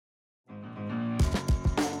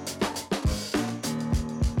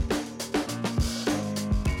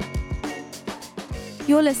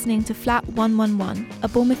You're listening to Flat 111, a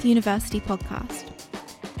Bournemouth University podcast.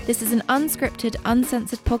 This is an unscripted,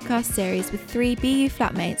 uncensored podcast series with 3 BU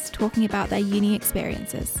flatmates talking about their uni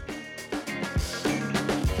experiences.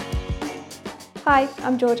 Hi,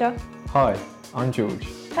 I'm Georgia. Hi, I'm George.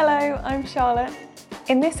 Hello, I'm Charlotte.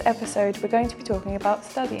 In this episode, we're going to be talking about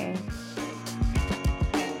studying.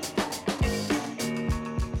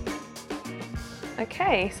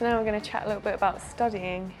 Okay, so now we're going to chat a little bit about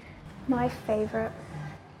studying. My favourite.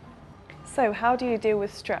 So, how do you deal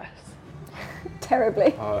with stress?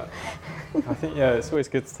 Terribly. I think, it's always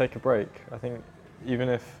good to take a break. I think even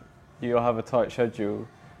if you have a tight schedule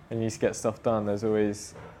and you need to get stuff done, it's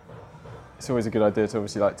always a good idea to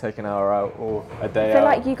obviously take an hour out or a day out. I feel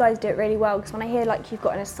like you guys do it really well, because when I hear you've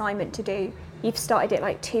got an assignment to do, you've started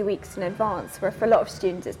it 2 weeks in advance, where for a lot of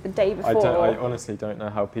students it's the day before. I honestly don't know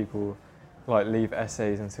how people leave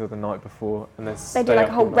essays until the night before and then they do a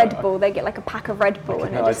whole Red Bull. They get a pack of Red Bull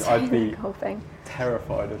and they just I'd be the whole thing.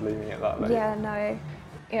 Terrified of leaving it that late. Yeah, no.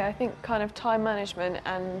 Yeah, I think kind of time management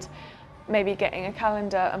and maybe getting a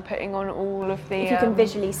calendar and putting on all of the... If you can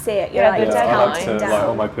visually see it, you're the I like to, down.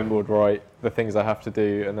 on my pinboard, write the things I have to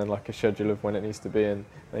do and then a schedule of when it needs to be in,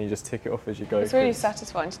 and you just tick it off as you go. It's really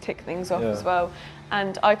satisfying to tick things off as well.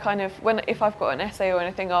 And I if I've got an essay or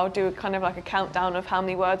anything, I'll do a countdown of how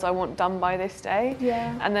many words I want done by this day.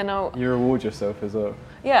 Yeah. And then You reward yourself as well.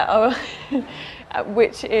 Yeah,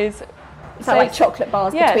 which is... It's like chocolate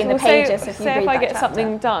bars between the pages. If I get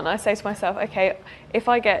something done, I say to myself, okay, if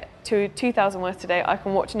I get to 2,000 words today, I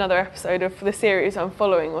can watch another episode of the series I'm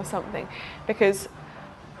following or something, because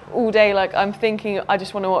all day I'm thinking I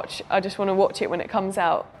just want to watch it when it comes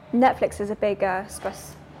out. Netflix is a big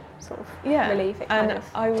stress sort of relief. It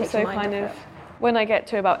I also when I get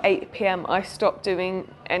to about 8 p.m, I stop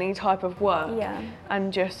doing any type of work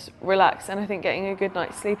and just relax. And I think getting a good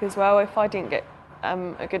night's sleep as well. If I didn't get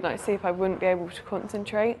a good night's sleep, I wouldn't be able to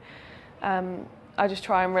concentrate. I just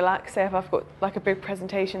try and relax. Say if I've got a big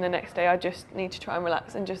presentation the next day, I just need to try and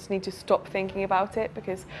relax and just need to stop thinking about it,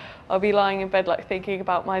 because I'll be lying in bed thinking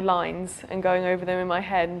about my lines and going over them in my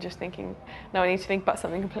head and just thinking, no, I need to think about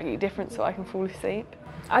something completely different so I can fall asleep.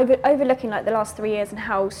 Overlooking the last 3 years and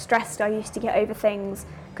how stressed I used to get over things,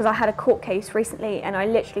 because I had a court case recently and I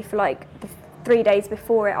literally for the 3 days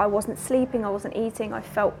before it, I wasn't sleeping, I wasn't eating, I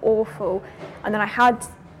felt awful. And then I had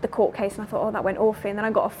the court case and I thought, oh, that went awfully. And then I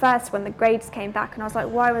got a first when the grades came back and I was like,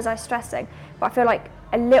 why was I stressing? But I feel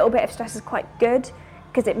a little bit of stress is quite good,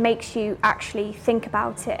 because it makes you actually think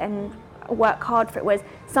about it and work hard for it. Whereas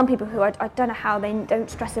some people who I don't know how they don't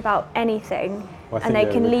stress about anything, and they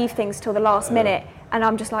can leave things till the last minute, and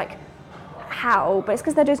I'm just how? But it's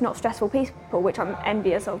because they're just not stressful people, which I'm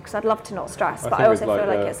envious of, because I'd love to not stress, but I also feel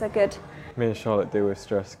it's a good... Me and Charlotte deal with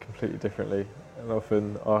stress completely differently, and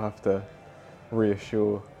often I'll have to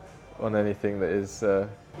reassure on anything that is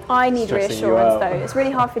I need reassurance though. It's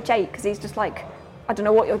really hard for Jake, because he's just I don't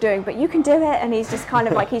know what you're doing, but you can do it, and he's just kind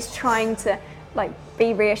of he's trying to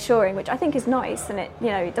be reassuring, which I think is nice, and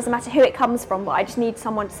it doesn't matter who it comes from, but I just need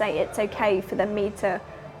someone to say it's okay for me to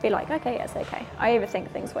be okay, it's okay. I overthink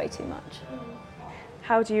things way too much.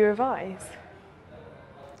 How do you revise?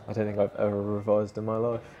 I don't think I've ever revised in my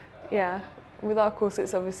life. Yeah, with our course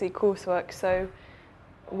it's obviously coursework, so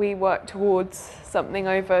we work towards something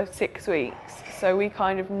over 6 weeks, so we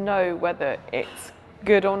kind of know whether it's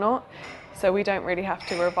good or not, so we don't really have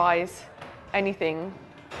to revise anything,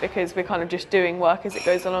 because we're kind of just doing work as it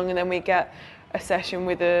goes along, and then we get a session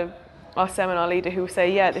with our seminar leader who will say,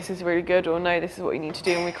 yeah, this is really good, or no, this is what you need to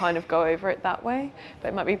do, and we kind of go over it that way. But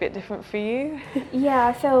it might be a bit different for you. Yeah,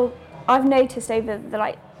 I feel I've noticed over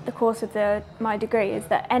the course of my degree is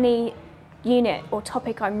that any unit or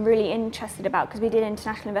topic I'm really interested about, because we did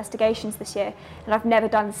international investigations this year and I've never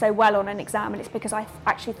done so well on an exam, and it's because I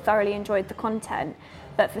actually thoroughly enjoyed the content.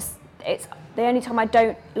 But it's the only time I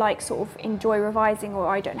don't enjoy revising, or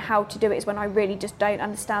I don't know how to do it, is when I really just don't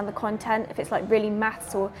understand the content. If it's really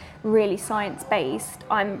maths or really science based,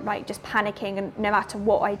 I'm just panicking, and no matter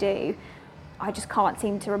what I do, I just can't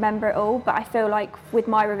seem to remember it all. But I feel with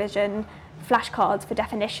my revision, flashcards for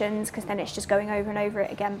definitions, because then it's just going over and over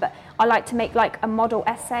it again. But I like to make a model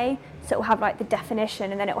essay, so it will have the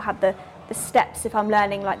definition, and then it will have the steps if I'm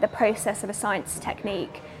learning the process of a science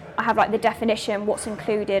technique. I have the definition, what's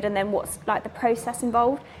included, and then what's the process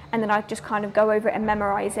involved, and then I just kind of go over it and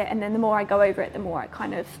memorize it, and then the more I go over it, the more it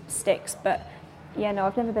kind of sticks. But yeah, no,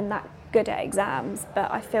 I've never been that good at exams,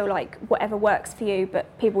 but I feel whatever works for you,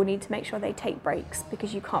 but people need to make sure they take breaks,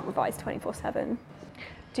 because you can't revise 24/7.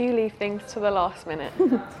 Do you leave things to the last minute?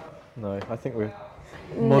 No, I think we're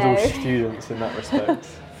model students in that respect.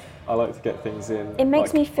 I like to get things in. It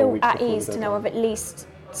makes like, me feel at ease to know I've at least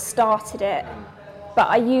started it. But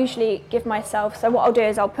I usually give myself, so what I'll do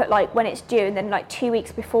is I'll put like when it's due, and then like 2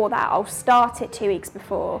 weeks before that I'll start it 2 weeks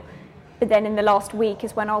before, but then in the last week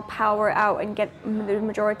is when I'll power it out and get the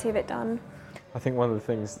majority of it done. I think one of the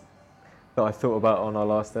things that I thought about on our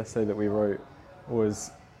last essay that we wrote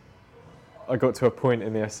was, I got to a point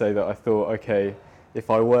in the essay that I thought, okay, if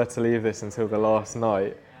I were to leave this until the last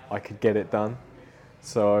night, I could get it done.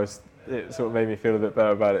 So it sort of made me feel a bit better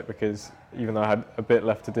about it, because even though I had a bit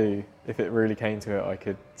left to do, if it really came to it, I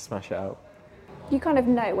could smash it out. You kind of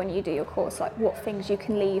know when you do your course, like what things you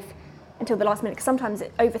can leave until the last minute, because sometimes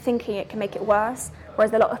overthinking it can make it worse,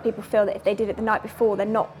 whereas a lot of people feel that if they did it the night before, they're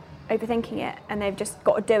not overthinking it and they've just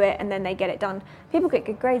got to do it and then they get it done. People get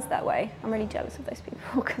good grades that way. I'm really jealous of those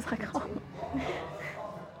people because I can't.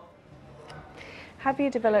 Have you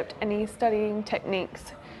developed any studying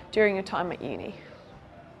techniques during your time at uni?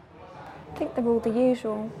 I think they're all the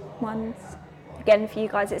usual ones. Again, for you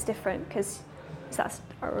guys it's different because that's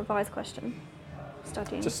a revised question.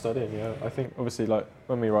 Studying. Just studying, yeah. I think obviously like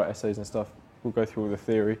when we write essays and stuff, we'll go through all the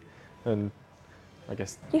theory and I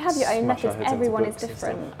guess you have your own methods. Everyone is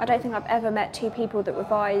different. I don't think I've ever met two people that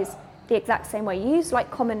revise the exact same way. You use like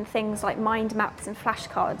common things like mind maps and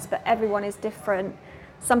flashcards, but everyone is different.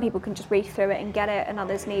 Some people can just read through it and get it, and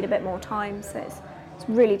others need a bit more time. So it's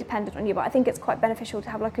really dependent on you. But I think it's quite beneficial to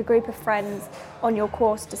have like a group of friends on your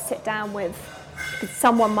course to sit down with, because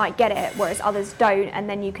someone might get it whereas others don't, and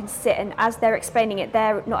then you can sit and as they're explaining it,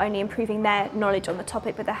 they're not only improving their knowledge on the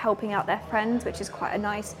topic, but they're helping out their friends, which is quite a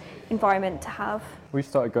nice environment to have. We've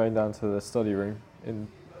started going down to the study room in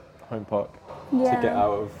Home Park to get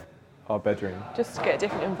out of our bedroom. Just to get a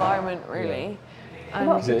different environment, really. Yeah.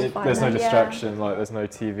 And there's no distraction, like there's no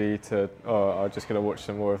TV to, I'm just going to watch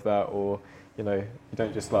some more of that, or you know, you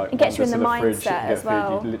don't just like it gets you in the mindset as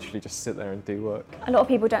well. You literally just sit there and do work. A lot of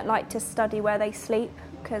people don't like to study where they sleep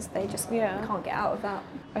because they just can't get out of that.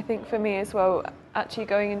 I think for me as well, actually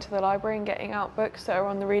going into the library and getting out books that are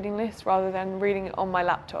on the reading list rather than reading it on my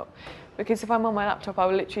laptop. Because if I'm on my laptop, I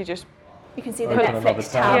will literally just... You can see the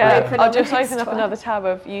Netflix tab. Yeah, I'll just open up another tab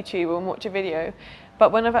of YouTube and watch a video.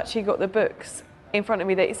 But when I've actually got the books in front of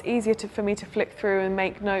me, that it's easier for me to flick through and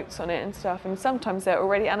make notes on it and stuff, and sometimes they're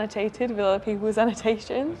already annotated with other people's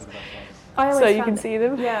annotations, so you can see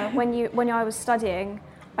them. Yeah, when I was studying,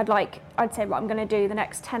 I'd say, right, I'm going to do the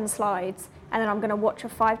next 10 slides, and then I'm going to watch a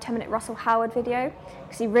 5-10 minute Russell Howard video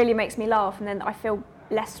because he really makes me laugh, and then I feel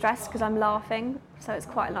less stressed because I'm laughing, so it's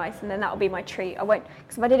quite nice, and then that'll be my treat. I won't,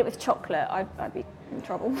 because if I did it with chocolate, I'd be in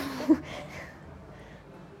trouble.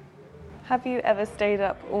 Have you ever stayed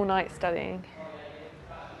up all night studying?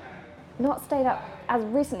 Not stayed up as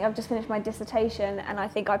recently. I've just finished my dissertation and I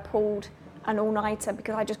think I pulled an all-nighter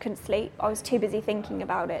because I just couldn't sleep. I was too busy thinking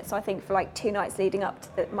about it. So I think for like 2 nights leading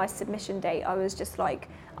up to my submission date, I was just like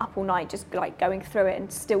up all night, just like going through it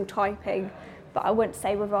and still typing. But I wouldn't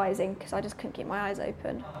say revising because I just couldn't keep my eyes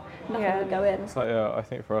open. Nothing would go in. So I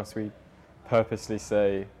think for us, we purposely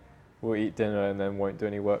say we'll eat dinner and then won't do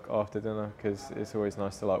any work after dinner because it's always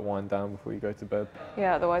nice to like wind down before you go to bed.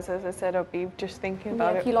 Yeah, otherwise, as I said, I'll be just thinking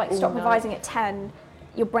about it. If you like stop revising at 10,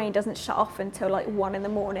 your brain doesn't shut off until like 1 in the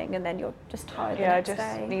morning, and then you're just tired the next day.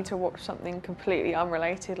 Yeah, I just need to watch something completely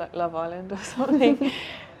unrelated, like Love Island or something,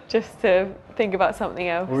 just to think about something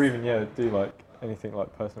else. Or even do like anything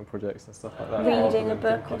like personal projects and stuff like that. Reading a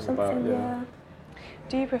book or something.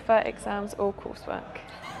 Do you prefer exams or coursework?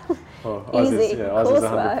 Ours is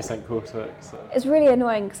 100% coursework. So. It's really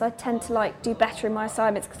annoying because I tend to like do better in my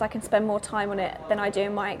assignments because I can spend more time on it than I do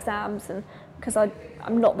in my exams, and because I'm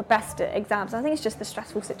not the best at exams. I think it's just the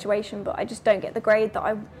stressful situation, but I just don't get the grade that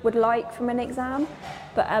I would like from an exam.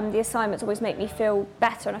 But the assignments always make me feel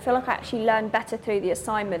better, and I feel like I actually learn better through the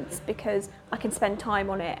assignments because I can spend time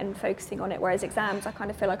on it and focusing on it, whereas exams I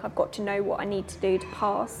kind of feel like I've got to know what I need to do to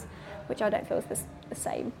pass, which I don't feel is the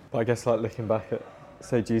same. But I guess like looking back at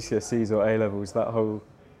say GCSEs or A-levels, that whole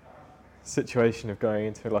situation of going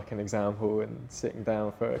into like an exam hall and sitting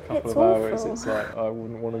down for a couple of hours, it's like I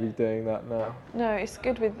wouldn't want to be doing that now. No, it's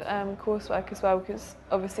good with coursework as well because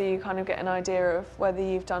obviously you kind of get an idea of whether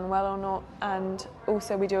you've done well or not, and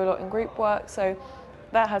also we do a lot in group work, so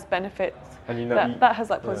that has benefits. And you know that has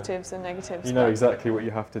like positives and negatives. You know exactly what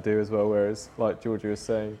you have to do as well, whereas like Georgia was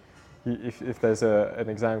saying, if there's an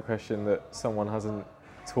exam question that someone hasn't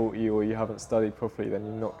taught you or you haven't studied properly, then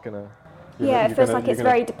you're not gonna. It feels like it's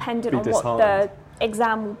very dependent on what the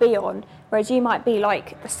exam will be on. Whereas you might be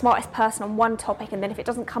like the smartest person on one topic, and then if it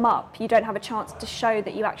doesn't come up, you don't have a chance to show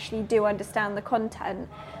that you actually do understand the content.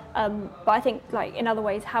 But I think like in other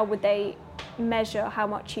ways, how would they measure how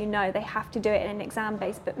much you know. They have to do it in an exam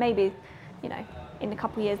base, but maybe, you know, in a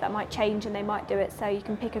couple of years that might change and they might do it so you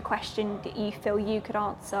can pick a question that you feel you could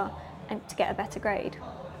answer and to get a better grade.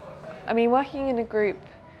 I mean, working in a group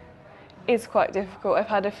is quite difficult. I've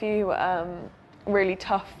had a few really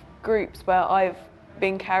tough groups where I've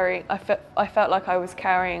been carrying, I felt like I was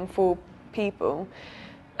carrying 4 people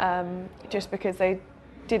just because they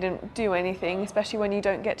didn't do anything, especially when you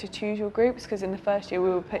don't get to choose your groups, because in the first year we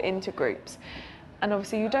were put into groups and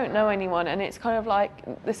obviously you don't know anyone, and it's kind of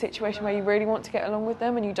like the situation where you really want to get along with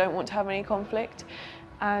them and you don't want to have any conflict.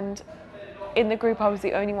 And in the group I was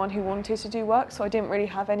the only one who wanted to do work, so I didn't really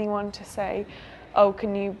have anyone to say, oh,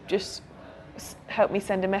 can you just help me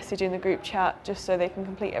send a message in the group chat just so they can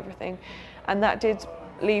complete everything. And that did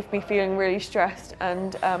leave me feeling really stressed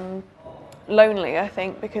and lonely, I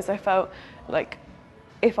think, because I felt like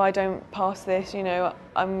if I don't pass this, you know,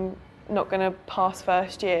 I'm not going to pass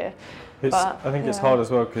first year. I think it's hard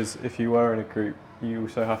as well, because if you were in a group, you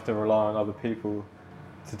also have to rely on other people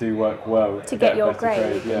to do work well to get your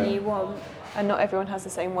grade that you want. And not everyone has the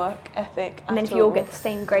same work ethic. And then if you all get the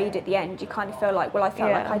same grade at the end, you kind of feel like, well, I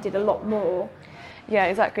felt like I did a lot more. Yeah,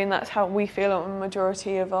 exactly, and that's how we feel on the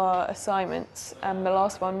majority of our assignments. The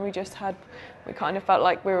last one we just had, we kind of felt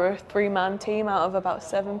like we were a 3-man team out of about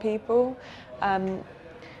 7 people.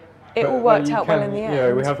 It all worked out well in the end.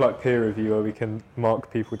 Yeah, we have like peer review where we can mark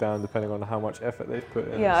people down depending on how much effort they've put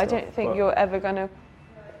in. Yeah, I don't think you're ever going to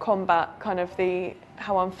combat kind of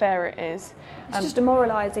how unfair it is. It's just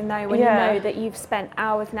demoralising though when you know that you've spent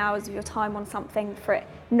hours and hours of your time on something for it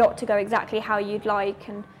not to go exactly how you'd like,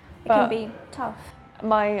 and it can be tough.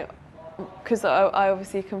 Because I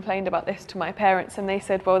obviously complained about this to my parents, and they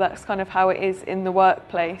said, well, that's kind of how it is in the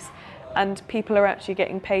workplace, and people are actually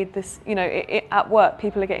getting paid this, you know, at work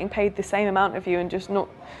people are getting paid the same amount of you and just not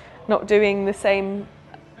doing the same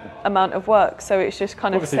amount of work, so it's just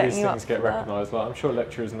kind of setting you up. Obviously these things get recognised. Like, I'm sure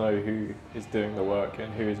lecturers know who is doing the work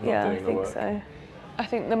and who is not doing the work. Yeah, I think so. I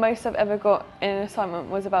think the most I've ever got in an assignment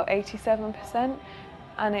was about 87%,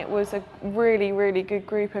 and it was a really, really good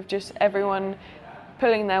group of just everyone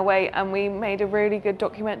pulling their weight, and we made a really good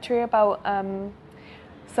documentary about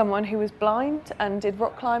someone who was blind and did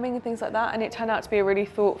rock climbing and things like that, and it turned out to be a really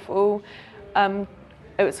thoughtful, it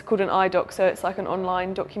was called an iDoc, so it's like an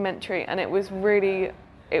online documentary, and it was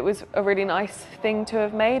a really nice thing to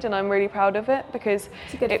have made, and I'm really proud of it because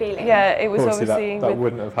it's a good feeling. Yeah, it was obviously that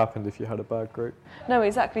wouldn't have happened if you had a bad group. No,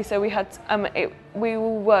 exactly. So we had we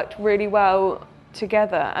all worked really well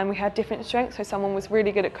together, and we had different strengths. So someone was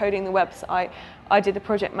really good at coding the website. I did the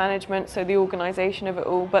project management, so the organisation of it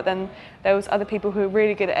all. But then there was other people who were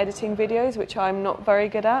really good at editing videos, which I'm not very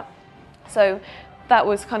good at. So that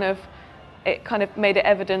was kind of made it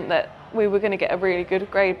evident that we were going to get a really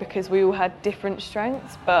good grade because we all had different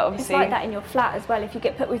strengths. But obviously, it's like that in your flat as well. If you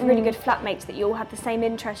get put with really good flatmates that you all have the same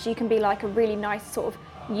interests, you can be like a really nice sort of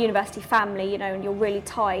university family, you know, and you're really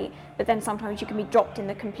tight. But then sometimes you can be dropped in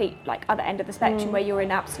the complete like other end of the spectrum where you're in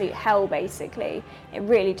absolute hell basically. It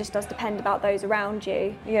really just does depend about those around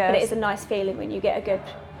you. Yes. But it is a nice feeling when you get a good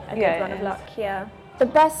run of luck. Yeah. The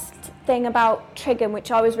best thing about Trigon,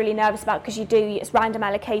 which I was really nervous about, because it's random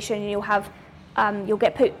allocation, and you'll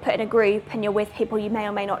get put in a group and you're with people you may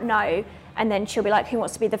or may not know, and then she'll be like, who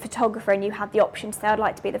wants to be the photographer, and you have the option to say, I'd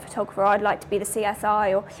like to be the photographer, I'd like to be the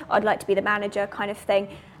CSI, or I'd like to be the manager kind of thing.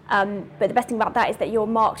 But the best thing about that is that you're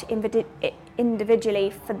marked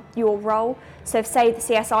individually for your role. So if, say, the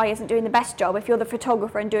CSI isn't doing the best job, if you're the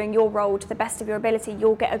photographer and doing your role to the best of your ability,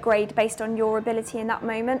 you'll get a grade based on your ability in that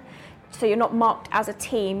moment. So you're not marked as a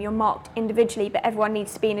team, you're marked individually, but everyone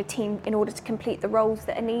needs to be in a team in order to complete the roles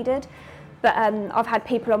that are needed. But I've had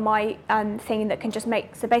people on my thing that can just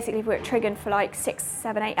so basically if we're at Trigon for like 6,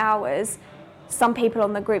 7, 8 hours, some people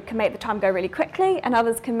on the group can make the time go really quickly and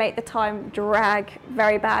others can make the time drag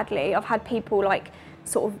very badly. I've had people like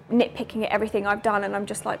sort of nitpicking at everything I've done, and I'm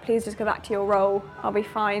just like, please just go back to your role, I'll be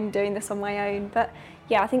fine doing this on my own. But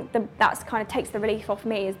yeah, I think that's kind of takes the relief off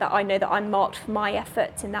me, is that I know that I'm marked for my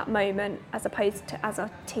efforts in that moment as opposed to as a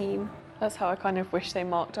team. That's how I kind of wish they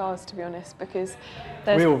marked ours, to be honest, because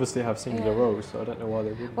we obviously have singular roles, so I don't know why they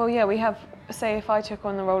wouldn't. Well, yeah, we have, say if I took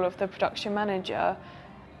on the role of the production manager,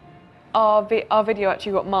 our video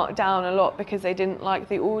actually got marked down a lot because they didn't like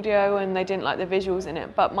the audio and they didn't like the visuals in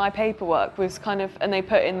it, but my paperwork was kind of, and they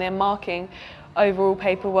put in their marking, overall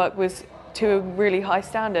paperwork was to a really high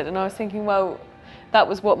standard, and I was thinking, well, that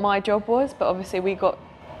was what my job was, but obviously we got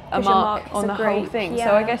a mark on the whole thing,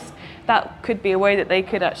 so I guess that could be a way that they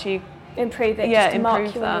could actually improve it, just to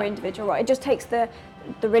mark you on your individual role. It just takes the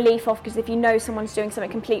relief off, because if you know someone's doing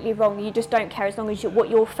something completely wrong, you just don't care as long as what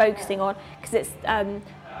you're focusing on, because it's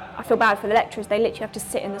I feel bad for the lecturers. They literally have to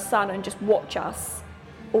sit in the sun and just watch us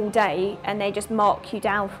all day, and they just mark you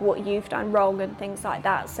down for what you've done wrong and things like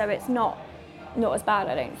that. So it's not as bad,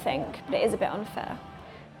 I don't think, but it is a bit unfair.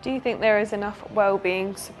 Do you think there is enough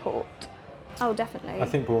wellbeing support? Oh, definitely. I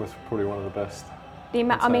think Bournemouth's probably one of the best.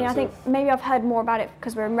 I think maybe I've heard more about it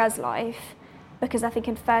because we're in Res Life, because I think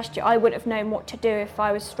in first year I wouldn't have known what to do if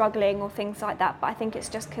I was struggling or things like that, but I think it's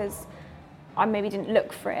just because I maybe didn't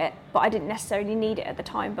look for it, but I didn't necessarily need it at the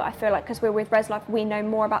time. But I feel like because we're with Res Life, we know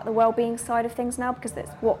more about the wellbeing side of things now, because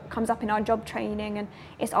that's what comes up in our job training, and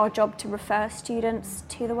it's our job to refer students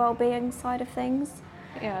to the wellbeing side of things.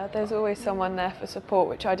 Yeah, there's always someone there for support,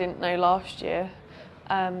 which I didn't know last year.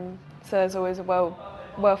 So there's always a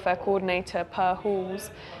welfare coordinator per halls,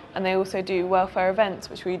 and they also do welfare events,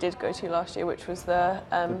 which we did go to last year, which was the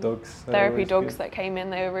therapy dogs that came in.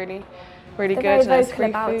 They were really good. They're very vocal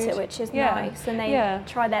about it, which is nice, and they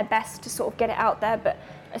try their best to sort of get it out there, but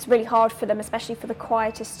it's really hard for them, especially for the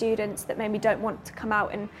quieter students that maybe don't want to come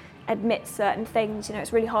out and admit certain things. You know,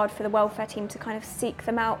 it's really hard for the welfare team to kind of seek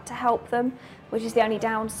them out to help them, which is the only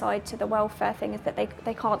downside to the welfare thing, is that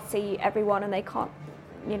they can't see everyone and they can't,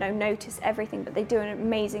 you know, notice everything, but they do an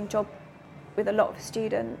amazing job with a lot of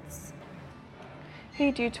students.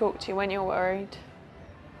 Who do you talk to when you're worried?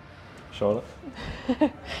 Charlotte.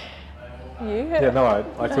 You? Yeah, no,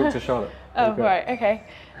 I talk to Charlotte. Oh, right, okay.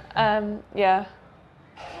 Yeah,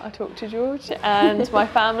 I talk to George and my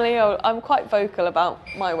family. I'm quite vocal about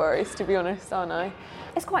my worries, to be honest, aren't I?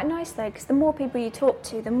 It's quite nice though, because the more people you talk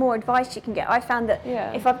to, the more advice you can get. I found that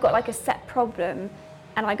if I've got like a set problem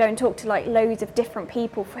and I go and talk to like loads of different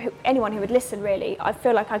people, anyone who would listen really, I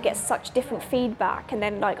feel like I get such different feedback, and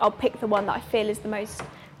then like I'll pick the one that I feel is the most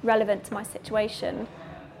relevant to my situation.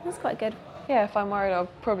 That's quite good. Yeah, if I'm worried, I'll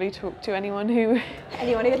probably talk to anyone who would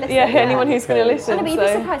listen. Yeah, anyone who's going to listen. But you'd be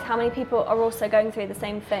surprised how many people are also going through the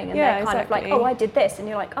same thing, and they're kind of like, oh, I did this, and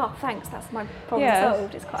you're like, oh, thanks, that's my problem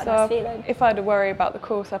solved. It's quite a nice feeling. If I had to worry about the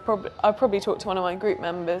course, I'd probably talk to one of my group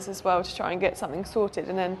members as well to try and get something sorted,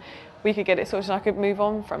 and then we could get it sorted and I could move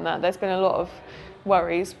on from that. There's been a lot of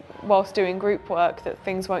worries whilst doing group work that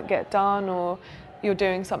things won't get done or you're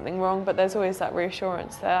doing something wrong, but there's always that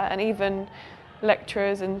reassurance there. And even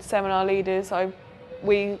lecturers and seminar leaders,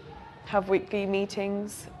 we have weekly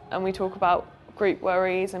meetings and we talk about group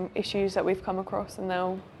worries and issues that we've come across, and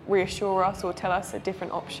they'll reassure us or tell us a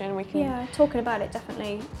different option. We can talking about it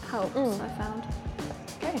definitely helps. I found.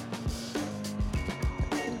 Okay.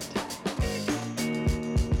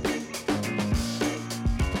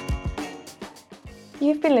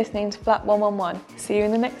 You've been listening to Flat 111. See you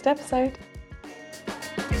in the next episode.